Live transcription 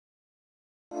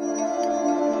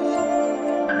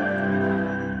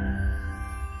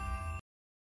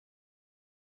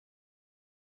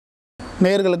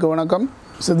நேயர்களுக்கு வணக்கம்.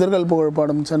 சித்தர்கள் புகழ்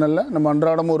பாடும் சேனலில் நம்ம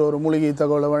அன்றாடம் ஒரு மூலிகை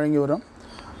தகவலை வழங்கி வரோம்.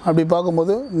 அப்படி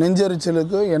பார்க்கும்போது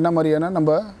நெஞ்செரிச்சலுக்கு என்ன மாதிரியான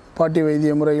நம்ம பாட்டி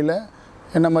வைத்திய முறையில்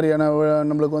என்ன மாதிரியான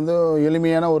நம்மளுக்கு வந்து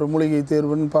எளிமையான ஒரு மூலிகை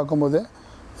தீர்வுன்னு பார்க்கும்போது,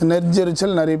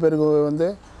 நெஞ்செரிச்சல் நிறைய பேருக்கு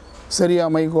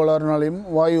சரியாமை கோளாறுனாலையும்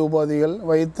வாயு உபாதைகள்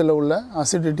வயிற்றில் உள்ள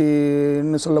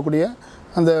அசிடிட்டின்னு சொல்லக்கூடிய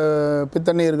அந்த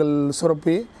பித்தநீர்கள்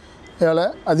சுரப்பியால்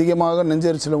அதிகமாக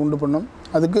நெஞ்செரிச்சலை உண்டு பண்ணும்.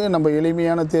 அதுக்கு நம்ம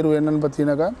எளிமையான தேர்வு என்னென்னு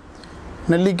பார்த்தீங்கன்னாக்கா,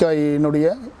 நெல்லிக்காயினுடைய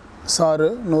சாறு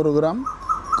 100 கிராம்,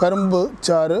 கரும்பு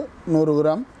சாறு 100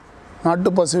 கிராம், நாட்டு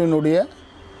பசுவினுடைய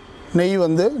நெய்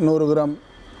 100 கிராம்,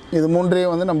 இது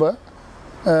மூன்றையும் நம்ம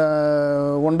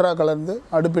ஒன்றாக கலந்து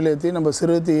அடுப்பில் ஏற்றி நம்ம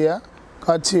சிறு தீயாக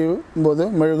காய்ச்சும் போது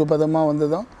மெழுகு பதமாக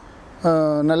வந்ததும்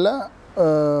நல்லா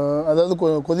அதாவது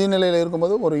கொதி நிலையில்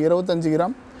இருக்கும்போது ஒரு 25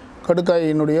 கிராம்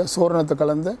கடுக்காயினுடைய சோரணத்தை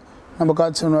கலந்து நம்ம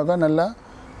காய்ச்சோம்னாக்கா நல்லா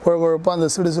குழப்பாக அந்த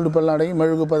சிடுசிடுப்பெல்லாம் அடங்கி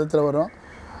மெழுகு பதத்தில் வரும்.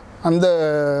 அந்த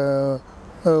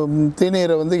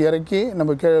தேநீரை இறக்கி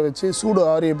நம்ம கீழே வச்சு சூடு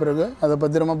ஆறிய பிறகு அதை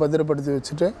பத்திரப்படுத்தி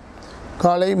வச்சுட்டு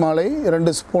காலை மாலை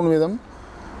 2 ஸ்பூன் வீதம்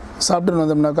சாப்பிட்டுன்னு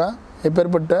வந்தோம்னாக்கா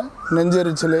எப்பேற்பட்ட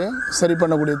நெஞ்செரிச்சலையை சரி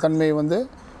பண்ணக்கூடிய தன்மையை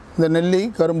இந்த நெல்லி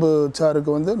கரும்பு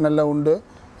சாருக்கு நல்லா உண்டு.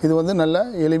 இது நல்ல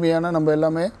எளிமையான நம்ம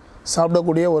எல்லாமே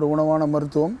சாப்பிடக்கூடிய ஒரு உணவான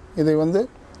மருத்துவம். இதை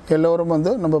எல்லோரும்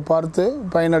நம்ம பார்த்து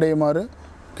பயனடையுமாறு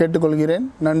கேட்டுக்கொள்கிறேன்.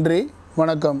 நன்றி,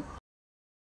 வணக்கம்.